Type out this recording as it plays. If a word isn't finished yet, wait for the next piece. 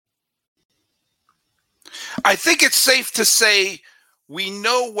I think it's safe to say we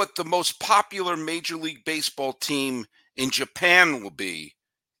know what the most popular Major League Baseball team in Japan will be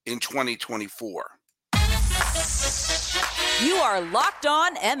in 2024. You are Locked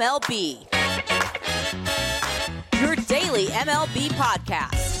On MLB, your daily MLB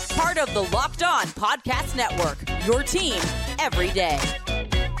podcast, part of the Locked On Podcast Network, your team every day.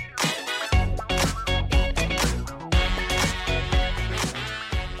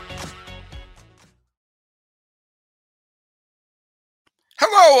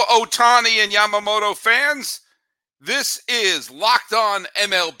 Hello, Ohtani and Yamamoto fans. This is Locked On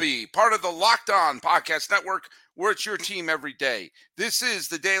MLB, part of the Locked On Podcast Network, where it's your team every day. This is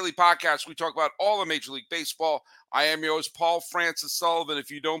the daily podcast. We talk about all of Major League Baseball. I am your host, Paul Francis Sullivan.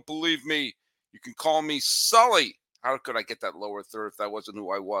 If you don't believe me, you can call me Sully. How could I get that lower third if that wasn't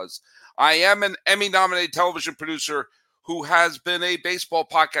who I was? I am an Emmy-nominated television producer who has been a baseball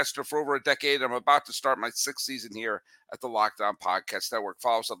podcaster for over a decade. I'm about to start my sixth season here at the Locked On Podcast Network.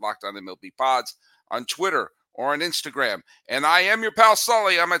 Follow us at Locked On MLB Pods on Twitter or on Instagram. And I am your pal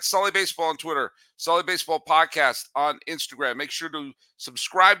Sully. I'm at Sully Baseball on Twitter, Sully Baseball Podcast on Instagram. Make sure to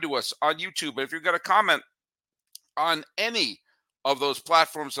subscribe to us on YouTube. And if you've got a comment on any of those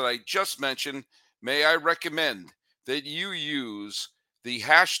platforms that I just mentioned, may I recommend that you use the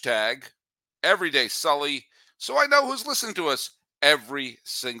hashtag EverydaySully so I know who's listening to us every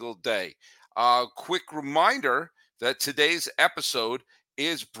single day. Quick reminder that today's episode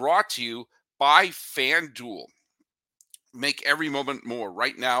is brought to you by FanDuel. Make every moment more.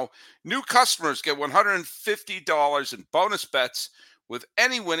 Right now, new customers get $150 in bonus bets with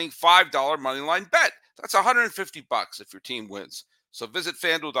any winning $5 moneyline bet. That's $150 if your team wins. So visit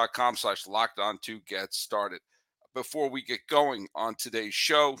FanDuel.com/lockedon to get started. Before we get going on today's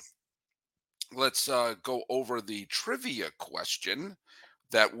show, let's go over the trivia question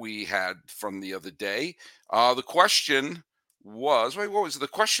that we had from the other day. The question was, what was it? The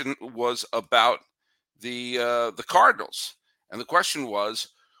question was about the Cardinals. And the question was,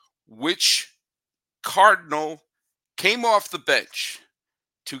 which Cardinal came off the bench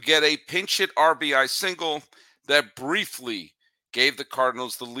to get a pinch hit RBI single that briefly gave the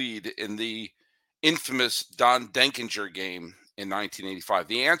Cardinals the lead in the infamous Don Denkinger game in 1985.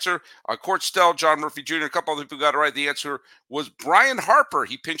 The answer, Court Stell, John Murphy Jr., a couple other people got it right. The answer was Brian Harper.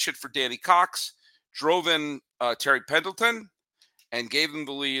 He pinch hit for Danny Cox, drove in Terry Pendleton, and gave them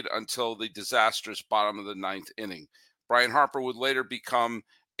the lead until the disastrous bottom of the ninth inning. Brian Harper would later become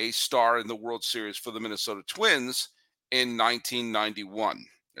a star in the World Series for the Minnesota Twins in 1991.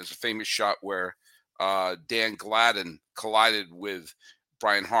 There's a famous shot where Dan Gladden collided with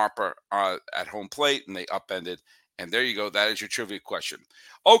Brian Harper at home plate, and they upended. And there you go. That is your trivia question.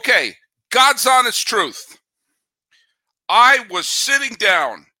 Okay, God's honest truth. I was sitting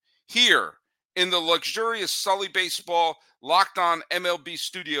down here in the luxurious Sully Baseball Locked On MLB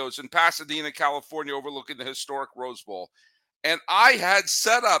studios in Pasadena, California, overlooking the historic Rose Bowl. And I had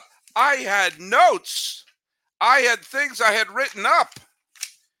set up, I had notes, I had things I had written up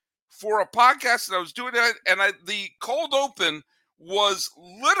for a podcast that I was doing. And the cold open was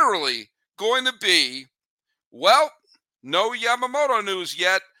literally going to be, well, no Yamamoto news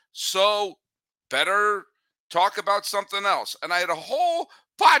yet, so better talk about something else. And I had a whole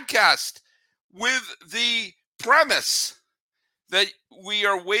podcast with the premise that we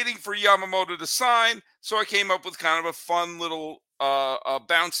are waiting for Yamamoto to sign. So I came up with kind of a fun little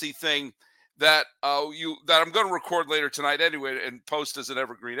bouncy thing that I'm going to record later tonight anyway and post as an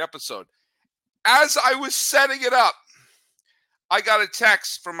evergreen episode. As I was setting it up, I got a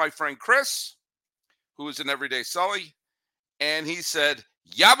text from my friend Chris, who is an everyday Sully, and he said,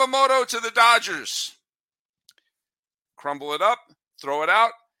 Yamamoto to the Dodgers. Crumble it up, throw it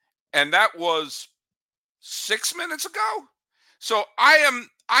out, and that was 6 minutes ago. So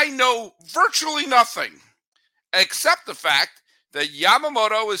I know virtually nothing except the fact that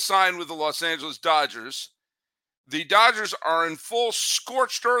Yamamoto is signed with the Los Angeles Dodgers. The Dodgers are in full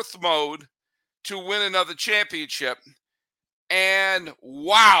scorched earth mode to win another championship. And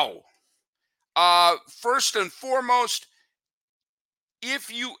wow. First and foremost,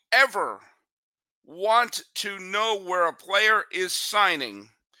 if you ever want to know where a player is signing,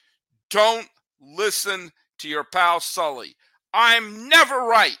 don't listen to your pal Sully. I'm never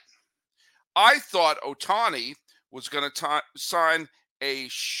right. I thought Ohtani was going to sign a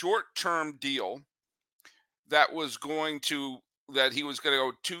short-term deal that he was going to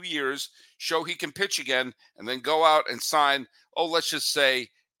go 2 years, show he can pitch again, and then go out and sign, let's just say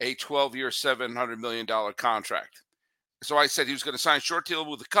a 12-year, $700 million contract. So I said he was going to sign a short deal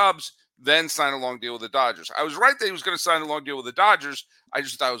with the Cubs, then sign a long deal with the Dodgers. I was right that he was going to sign a long deal with the Dodgers. I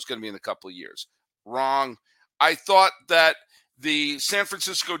just thought it was going to be in a couple of years. Wrong. I thought that the San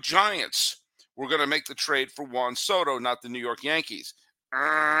Francisco Giants were going to make the trade for Juan Soto, not the New York Yankees.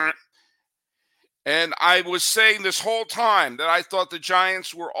 And I was saying this whole time that I thought the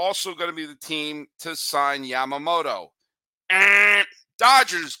Giants were also going to be the team to sign Yamamoto.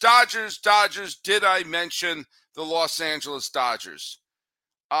 Dodgers. Did I mention the Los Angeles Dodgers?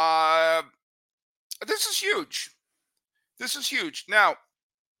 This is huge. Now,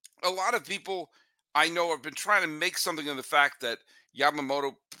 a lot of people I know have been trying to make something of the fact that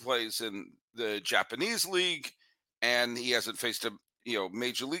Yamamoto plays in the Japanese league and he hasn't faced a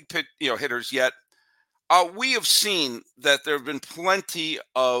major league hitters yet. We have seen that there have been plenty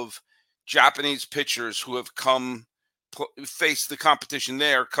of Japanese pitchers who have faced the competition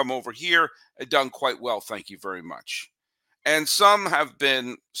there, come over here, and done quite well. Thank you very much. And some have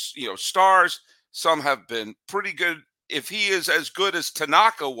been, stars. Some have been pretty good. If he is as good as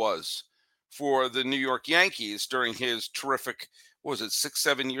Tanaka was for the New York Yankees during his terrific,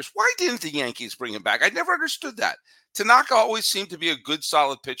 6-7 years? Why didn't the Yankees bring him back? I never understood that. Tanaka always seemed to be a good,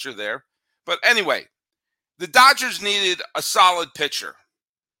 solid pitcher there. But anyway, the Dodgers needed a solid pitcher.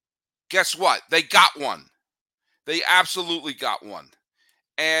 Guess what? They got one. They absolutely got one.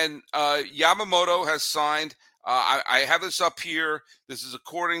 And Yamamoto has signed. I have this up here. This is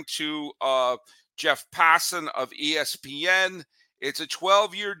according to Jeff Passan of ESPN. It's a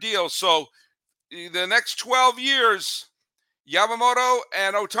 12-year deal. So the next 12 years, Yamamoto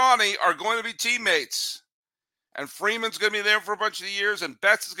and Ohtani are going to be teammates. And Freeman's going to be there for a bunch of the years. And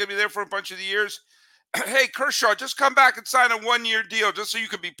Betts is going to be there for a bunch of the years. Hey, Kershaw, just come back and sign a 1-year deal just so you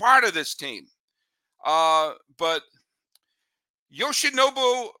can be part of this team. But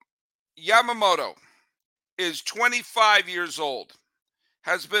Yoshinobu Yamamoto is 25 years old,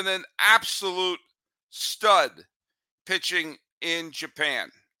 has been an absolute stud pitching in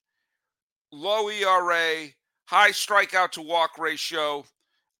Japan. Low ERA, high strikeout to walk ratio,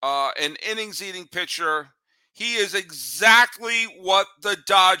 an innings eating pitcher. He is exactly what the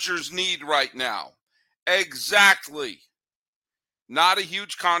Dodgers need right now. Exactly. Not a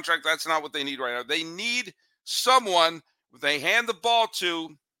huge contract. That's not what they need right now. They need someone they hand the ball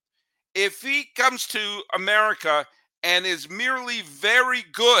to. If he comes to America and is merely very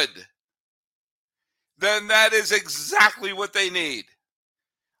good, then that is exactly what they need.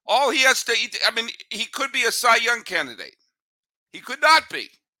 All he has to, he could be a Cy Young candidate. He could not be.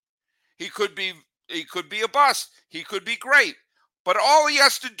 He could be a bust. He could be great. But all he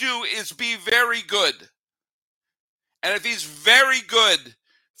has to do is be very good. And if he's very good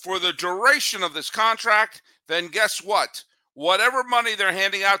for the duration of this contract, then guess what? Whatever money they're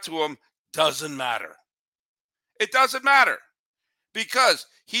handing out to him doesn't matter. It doesn't matter because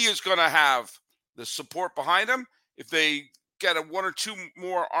he is going to have the support behind him. If they get one or two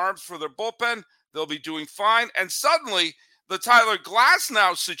more arms for their bullpen, they'll be doing fine. And suddenly, the Tyler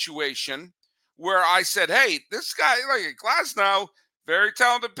Glasnow situation, where I said, hey, this guy, like Glasnow, very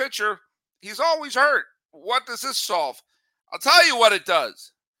talented pitcher, he's always hurt. What does this solve? I'll tell you what it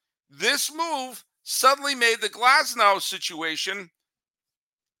does. This move suddenly made the Glasnow situation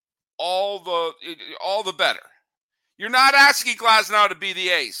all the better. You're not asking Glasnow to be the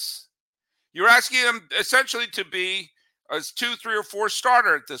ace. You're asking him essentially to be a 2, 3, or 4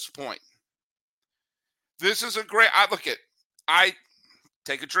 starter at this point. This is a great. I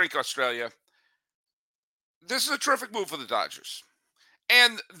take a drink, Australia. This is a terrific move for the Dodgers.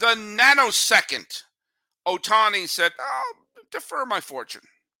 And the nanosecond Ohtani said, "Oh, defer my fortune.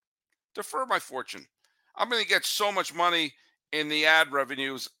 I'm going to get so much money in the ad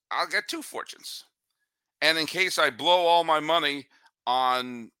revenues. I'll get 2 fortunes. And in case I blow all my money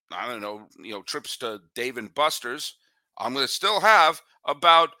on, I don't know, trips to Dave and Buster's, I'm going to still have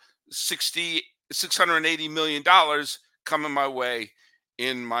about $680 million coming my way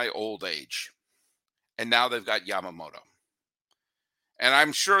in my old age." And now they've got Yamamoto. And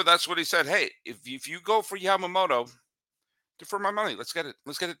I'm sure that's what he said. Hey, if you go for Yamamoto, defer my money. Let's get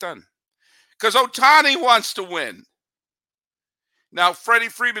it done. Because Ohtani wants to win. Now, Freddie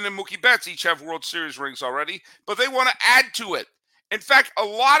Freeman and Mookie Betts each have World Series rings already, but they want to add to it. In fact, a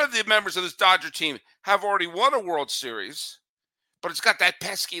lot of the members of this Dodger team have already won a World Series, but it's got that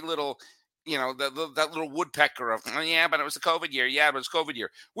pesky little, that little woodpecker of, oh, yeah, but it was the COVID year. Yeah, but it was COVID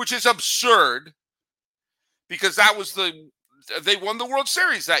year, which is absurd because they won the World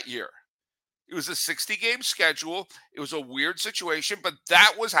Series that year. It was a 60-game schedule. It was a weird situation, but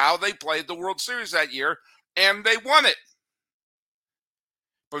that was how they played the World Series that year, and they won it.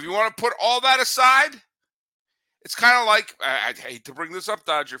 But if you want to put all that aside, it's kind of like, I hate to bring this up,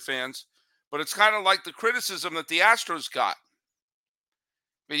 Dodger fans, but it's kind of like the criticism that the Astros got.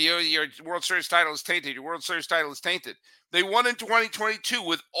 Your World Series title is tainted. Your World Series title is tainted. They won in 2022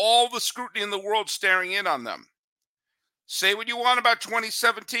 with all the scrutiny in the world staring in on them. Say what you want about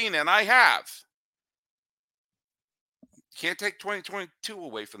 2017, and I have. Can't take 2022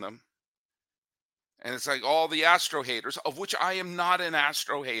 away from them. And it's like all the Astro haters, of which I am not an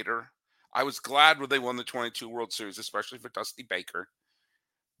Astro hater. I was glad when they won the 22 World Series, especially for Dusty Baker.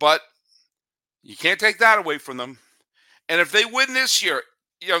 But you can't take that away from them. And if they win this year,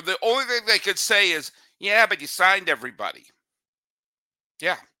 the only thing they could say is, yeah, but you signed everybody.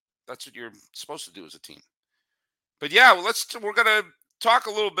 Yeah, that's what you're supposed to do as a team. But yeah, we're going to talk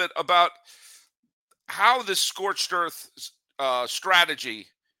a little bit about how this scorched earth strategy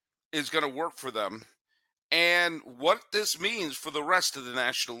is going to work for them and what this means for the rest of the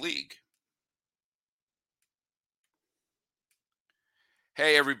National League.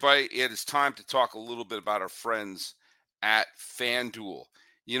 Hey, everybody, it is time to talk a little bit about our friends at FanDuel.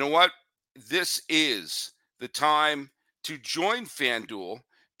 You know what? This is the time to join FanDuel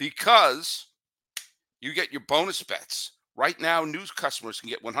because you get your bonus bets. Right now, new customers can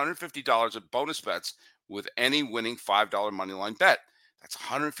get $150 of bonus bets with any winning $5 moneyline bet. That's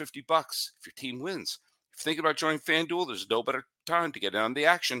 $150 if your team wins. If you're thinking about joining FanDuel, there's no better time to get in on the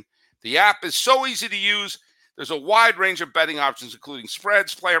action. The app is so easy to use. There's a wide range of betting options, including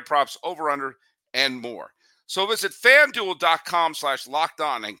spreads, player props, over-under, and more. So visit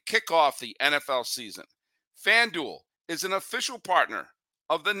FanDuel.com/lockedon and kick off the NFL season. FanDuel is an official partner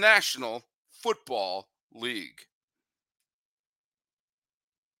of the National Football League.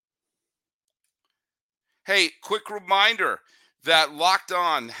 Hey, quick reminder that Locked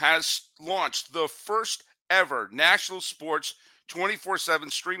On has launched the first ever national sports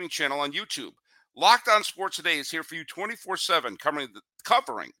 24/7 streaming channel on YouTube. Locked On Sports Today is here for you 24/7,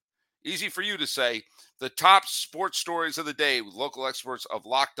 covering, easy for you to say, the top sports stories of the day with local experts of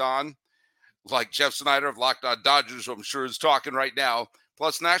Locked On, like Jeff Snyder of Locked On Dodgers, who I'm sure is talking right now,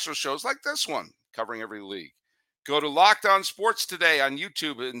 plus national shows like this one, covering every league. Go to Locked On Sports Today on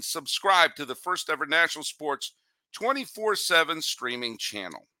YouTube and subscribe to the first ever national sports 24/7 streaming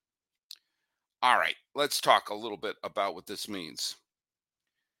channel. All right, let's talk a little bit about what this means.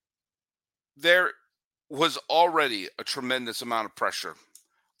 There was already a tremendous amount of pressure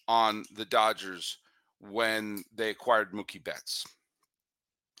on the Dodgers when they acquired Mookie Betts,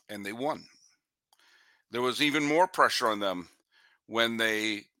 and they won. There was even more pressure on them when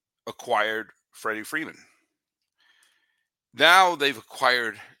they acquired Freddie Freeman. Now they've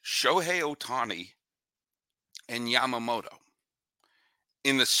acquired Shohei Ohtani and Yamamoto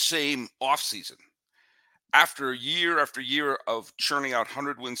in the same offseason. After year of churning out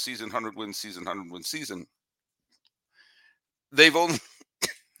 100-win season, 100-win season, 100-win season, they've only,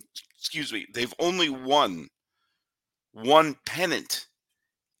 they've only won one pennant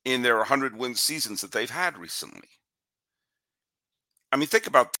in their 100-win seasons that they've had recently. I mean, think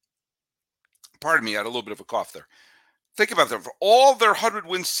about, pardon me, I had a little bit of a cough there. Think about that. For all their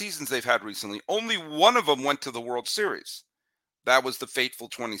 100-win seasons they've had recently, only one of them went to the World Series. That was the fateful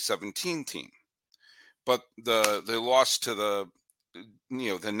 2017 team. But they lost to the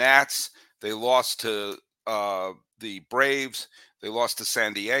Nats. They lost to the Braves. They lost to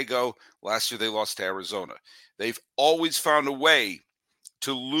San Diego. Last year they lost to Arizona. They've always found a way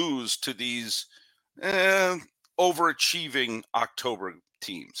to lose to these overachieving October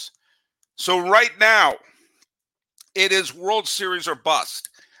teams. So right now, it is World Series or bust.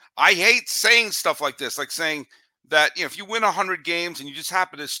 I hate saying stuff like this, like saying that if you win 100 games and you just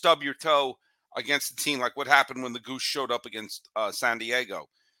happen to stub your toe against a team, like what happened when the Goose showed up against San Diego.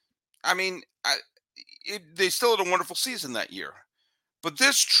 I mean, they still had a wonderful season that year. But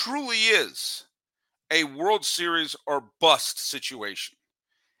this truly is a World Series or bust situation.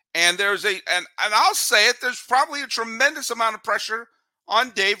 And and I'll say it, there's probably a tremendous amount of pressure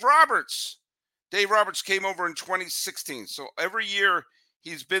on Dave Roberts. Dave Roberts came over in 2016. So every year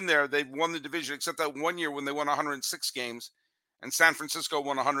he's been there, they've won the division, except that one year when they won 106 games and San Francisco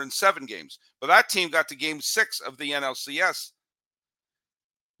won 107 games. But that team got to game 6 of the NLCS.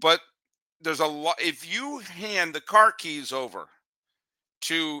 But there's a lot. If you hand the car keys over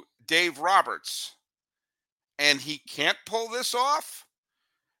to Dave Roberts and he can't pull this off,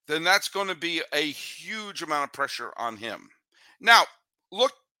 then that's going to be a huge amount of pressure on him. Now,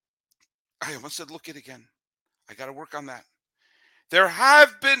 look, I almost said look it again. I got to work on that. There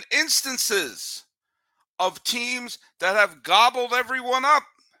have been instances of teams that have gobbled everyone up,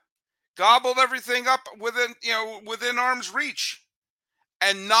 gobbled everything up within arm's reach,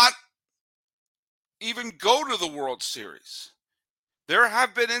 and not even go to the World Series. There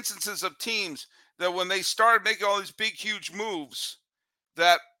have been instances of teams that when they started making all these big, huge moves,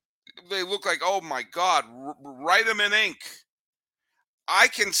 that they look like, oh my God, write them in ink. I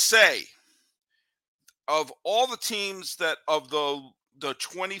can say of all the teams that of the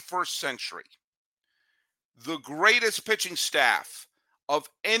 21st century, the greatest pitching staff of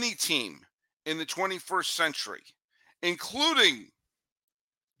any team in the 21st century, including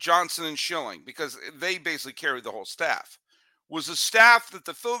Johnson and Schilling, because they basically carried the whole staff, was the staff that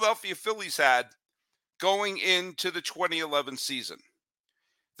the Philadelphia Phillies had going into the 2011 season.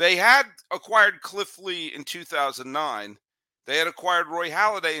 They had acquired Cliff Lee in 2009. They had acquired Roy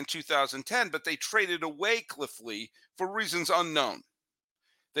Halladay in 2010, but they traded away Cliff Lee for reasons unknown.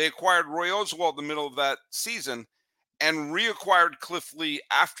 They acquired Roy Oswalt in the middle of that season and reacquired Cliff Lee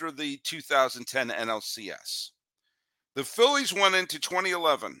after the 2010 NLCS. The Phillies went into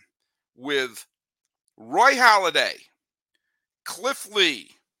 2011 with Roy Halladay, Cliff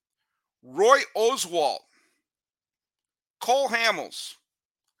Lee, Roy Oswalt, Cole Hamels.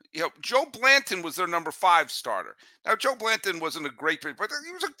 Joe Blanton was their number 5 starter. Now, Joe Blanton wasn't a great pitcher, but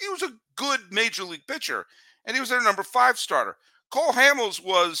he was a good major league pitcher, and he was their number 5 starter. Cole Hamels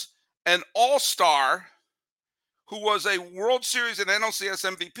was an all-star who was a World Series and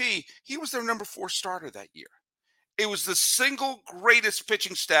NLCS MVP. He was their number 4 starter that year. It was the single greatest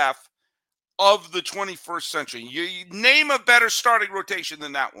pitching staff of the 21st century. You name a better starting rotation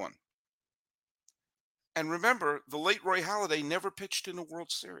than that one. And remember, the late Roy Halladay never pitched in a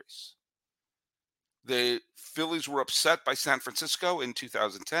World Series. The Phillies were upset by San Francisco in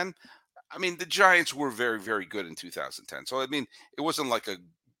 2010. I mean, the Giants were very, very good in 2010. So, I mean, it wasn't like an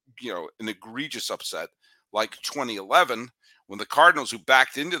egregious upset like 2011 when the Cardinals, who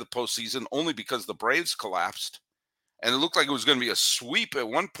backed into the postseason only because the Braves collapsed, and it looked like it was going to be a sweep at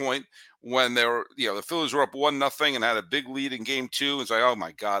one point when they were, the Phillies were up 1-0 and had a big lead in Game 2. It's like, oh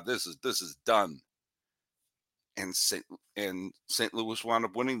my God, this is done. And St. Louis wound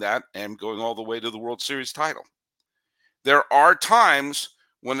up winning that and going all the way to the World Series title. There are times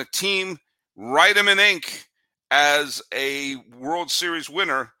when a team write them in ink as a World Series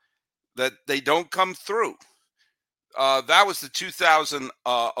winner that they don't come through. That was the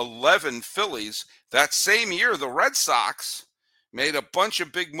 2011 Phillies. That same year, the Red Sox made a bunch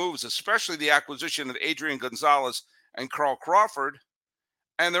of big moves, especially the acquisition of Adrian Gonzalez and Carl Crawford.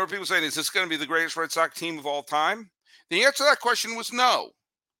 And there were people saying, is this going to be the greatest Red Sox team of all time? The answer to that question was no,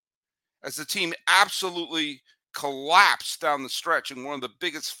 as the team absolutely collapsed down the stretch in one of the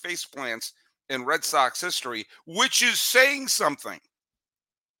biggest face plants in Red Sox history, which is saying something.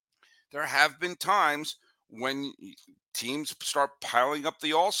 There have been times when teams start piling up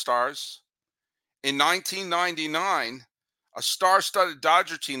the All-Stars. In 1999, a star-studded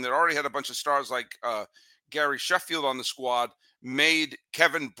Dodger team that already had a bunch of stars like Gary Sheffield on the squad made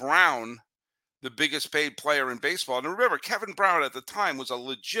Kevin Brown the biggest paid player in baseball. And remember, Kevin Brown at the time was a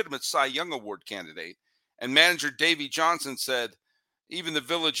legitimate Cy Young Award candidate. And manager Davey Johnson said, even the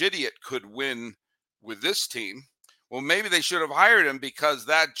village idiot could win with this team. Well, maybe they should have hired him because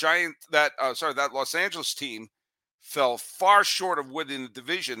that Los Angeles team fell far short of winning the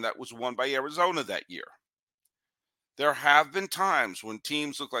division that was won by Arizona that year. There have been times when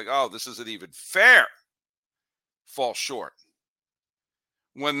teams look like, oh, this isn't even fair, fall short.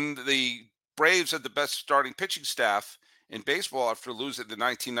 When the Braves had the best starting pitching staff in baseball after losing the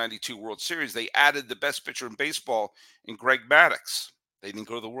 1992 World Series, they added the best pitcher in baseball in Greg Maddux. They didn't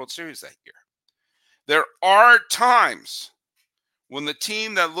go to the World Series that year. There are times when the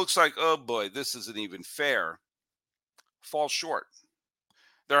team that looks like, oh boy, this isn't even fair, falls short.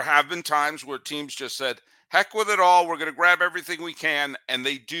 There have been times where teams just said, heck with it all, we're going to grab everything we can, and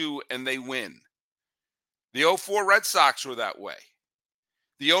they do, and they win. The 2004 Red Sox were that way.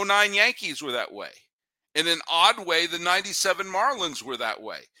 The 2009 Yankees were that way. In an odd way, the 97 Marlins were that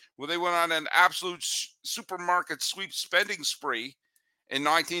way, where they went on an absolute supermarket sweep spending spree in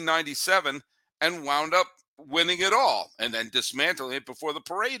 1997 and wound up winning it all and then dismantling it before the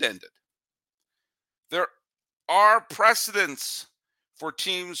parade ended. There are precedents for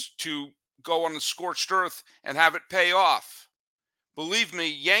teams to go on the scorched earth and have it pay off. Believe me,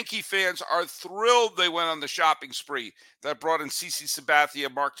 Yankee fans are thrilled they went on the shopping spree that brought in CeCe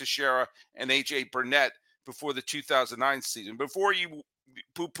Sabathia, Mark Teixeira, and A.J. Burnett before the 2009 season. Before you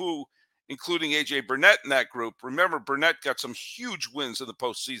poo-poo including A.J. Burnett in that group, remember Burnett got some huge wins in the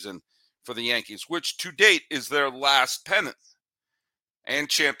postseason for the Yankees, which to date is their last pennant and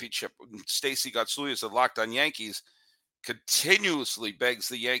championship. Stacey Gotsulias of Locked On Yankees continuously begs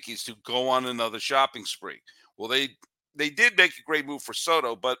the Yankees to go on another shopping spree. Well, they did make a great move for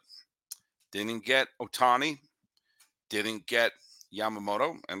Soto, but didn't get Ohtani, didn't get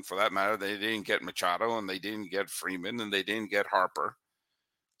Yamamoto, and for that matter, they didn't get Machado, and they didn't get Freeman, and they didn't get Harper.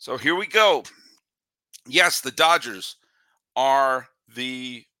 So here we go. Yes, the Dodgers are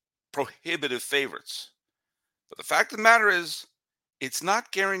the prohibitive favorites. But the fact of the matter is, it's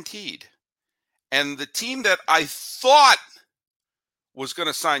not guaranteed. And the team that I thought was going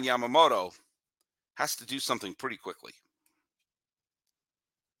to sign Yamamoto has to do something pretty quickly.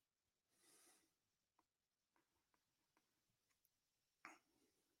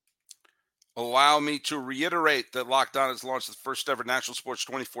 Allow me to reiterate that Locked On has launched the first ever national sports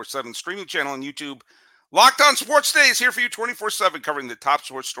 24/7 streaming channel on YouTube. Locked On Sports Day is here for you 24/7, covering the top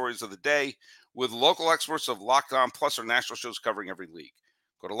sports stories of the day with local experts of Locked On, plus our national shows covering every league.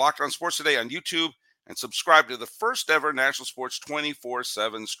 Go to Locked On Sports Today on YouTube and subscribe to the first ever national sports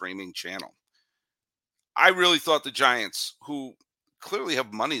 24/7 streaming channel. I really thought the Giants, who clearly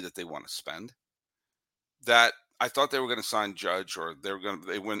have money that they want to spend, that I thought they were going to sign Judge, or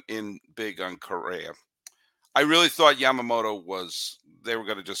they went in big on Correa. I really thought Yamamoto they were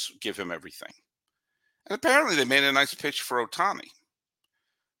going to just give him everything. And apparently they made a nice pitch for Ohtani.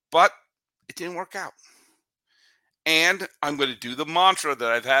 But it didn't work out. And I'm going to do the mantra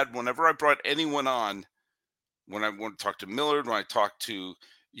that I've had whenever I brought anyone on, when I want to talk to Millard, when I talk to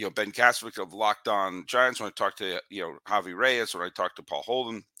Ben Kasvik of Locked On Giants, when I talk to Javi Reyes, when I talk to Paul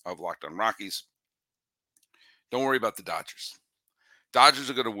Holden of Locked On Rockies. Don't worry about the Dodgers. Dodgers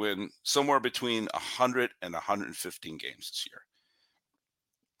are going to win somewhere between 100 and 115 games this year.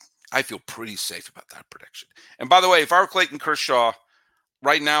 I feel pretty safe about that prediction. And by the way, if I were Clayton Kershaw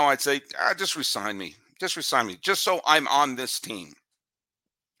right now, I'd say, just resign me. Just resign me, just so I'm on this team.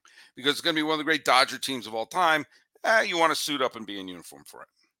 Because it's going to be one of the great Dodger teams of all time. You want to suit up and be in uniform for it.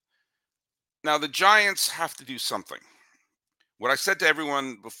 Now, the Giants have to do something. What I said to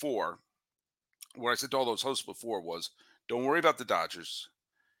everyone before, what I said to all those hosts before was, don't worry about the Dodgers.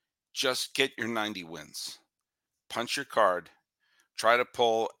 Just get your 90 wins. Punch your card. Try to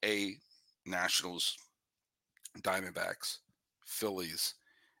pull a Nationals, Diamondbacks, Phillies,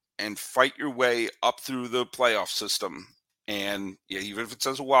 and fight your way up through the playoff system. And even if it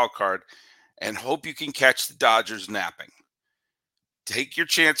says a wild card, and hope you can catch the Dodgers napping. Take your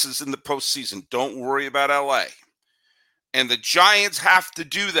chances in the postseason. Don't worry about LA. And the Giants have to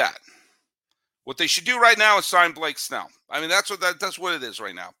do that. What they should do right now is sign Blake Snell. I mean, that's what it is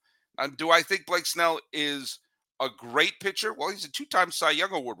right now. Do I think Blake Snell is a great pitcher? Well, he's a 2-time Cy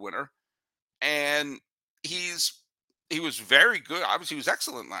Young Award winner, and he was very good. Obviously, he was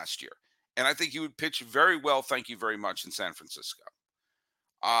excellent last year, and I think he would pitch very well. Thank you very much in San Francisco.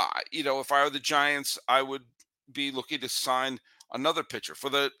 If I were the Giants, I would be looking to sign another pitcher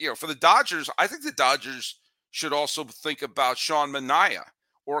for the Dodgers. I think the Dodgers should also think about Sean Manaea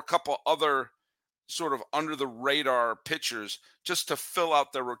or a couple other sort of under the radar pitchers just to fill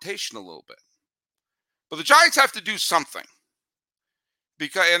out their rotation a little bit. But the Giants have to do something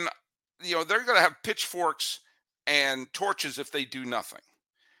because they're going to have pitchforks and torches if they do nothing.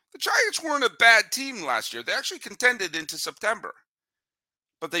 The Giants weren't a bad team last year. They actually contended into September,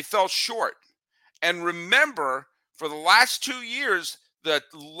 but they fell short. And remember, for the last 2 years, the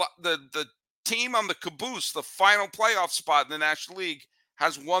team on the caboose, the final playoff spot in the National League,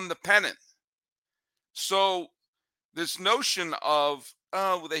 has won the pennant. So this notion of,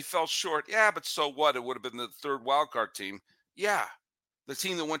 they fell short. Yeah, but so what? It would have been the third wildcard team. Yeah, the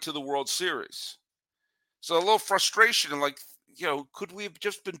team that went to the World Series. So a little frustration, could we have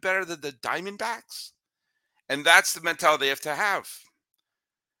just been better than the Diamondbacks? And that's the mentality they have to have.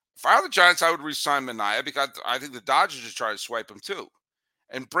 If I were the Giants, I would re-sign Manaea because I think the Dodgers just try to swipe him too.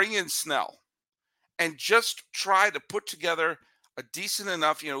 And bring in Snell. And just try to put together a decent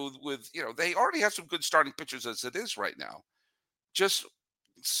enough, they already have some good starting pitchers as it is right now. Just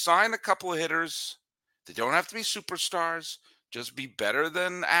sign a couple of hitters. They don't have to be superstars. Just be better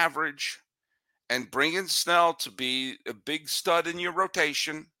than average. And bring in Snell to be a big stud in your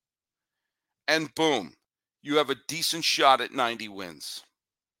rotation. And boom, you have a decent shot at 90 wins.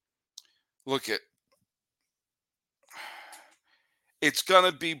 It's going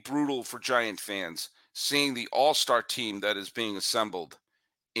to be brutal for Giant fans seeing the all-star team that is being assembled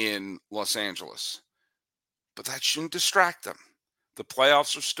in Los Angeles. But that shouldn't distract them. The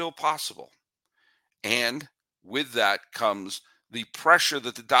playoffs are still possible. And with that comes the pressure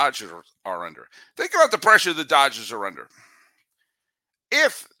that the Dodgers are under. Think about the pressure the Dodgers are under.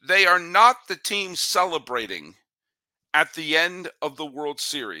 If they are not the team celebrating at the end of the World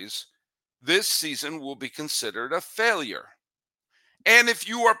Series, this season will be considered a failure. And if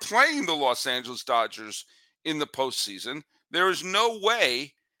you are playing the Los Angeles Dodgers in the postseason, there is no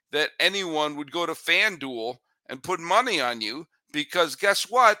way that anyone would go to FanDuel and put money on you because guess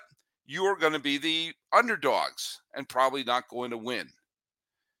what? You're going to be the underdogs and probably not going to win.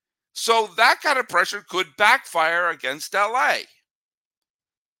 So that kind of pressure could backfire against LA.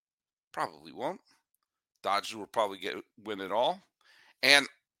 Probably won't. Dodgers will probably win it all. And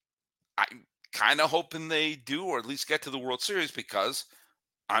I'm kind of hoping they do, or at least get to the World Series, because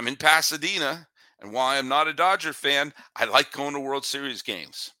I'm in Pasadena. And while I'm not a Dodger fan, I like going to World Series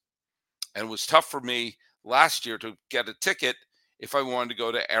games. And it was tough for me last year to get a ticket if I wanted to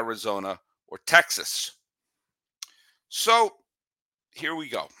go to Arizona or Texas. So here we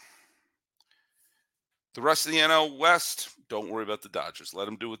go. The rest of the NL West, don't worry about the Dodgers. Let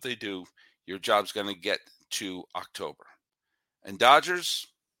them do what they do. Your job's going to get to October. And Dodgers,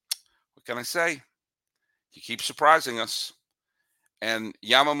 what can I say? You keep surprising us. And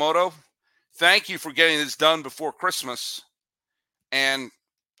Yamamoto, thank you for getting this done before Christmas. And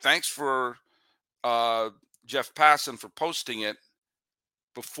thanks for Jeff Passan for posting it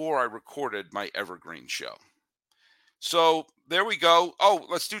before I recorded my Evergreen show. So there we go. Oh,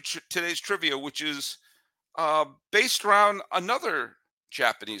 let's do today's trivia, which is based around another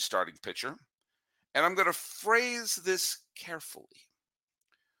Japanese starting pitcher. And I'm going to phrase this carefully.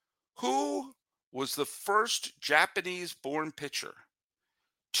 Who was the first Japanese-born pitcher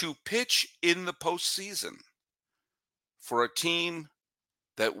to pitch in the postseason for a team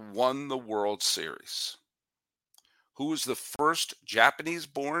that won the World Series? Who was the first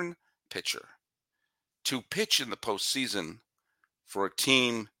Japanese-born pitcher to pitch in the postseason for a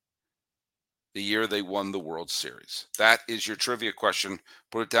team the year they won the World Series? That is your trivia question.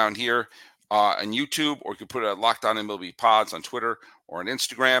 Put it down here on YouTube, or you can put it at Locked On MLB Pods on Twitter or on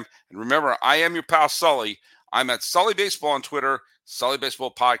Instagram. And remember, I am your pal Sully. I'm at Sully Baseball on Twitter, Sully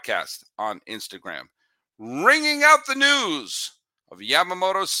Baseball Podcast on Instagram. Ringing out the news of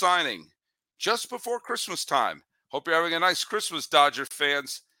Yamamoto's signing just before Christmas time. Hope you're having a nice Christmas, Dodger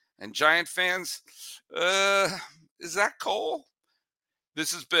fans and Giant fans. Is that Cole?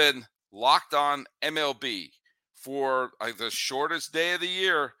 This has been Locked On MLB for the shortest day of the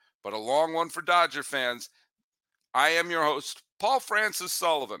year, but a long one for Dodger fans. I am your host, Paul Francis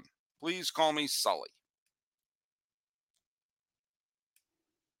Sullivan. Please call me Sully.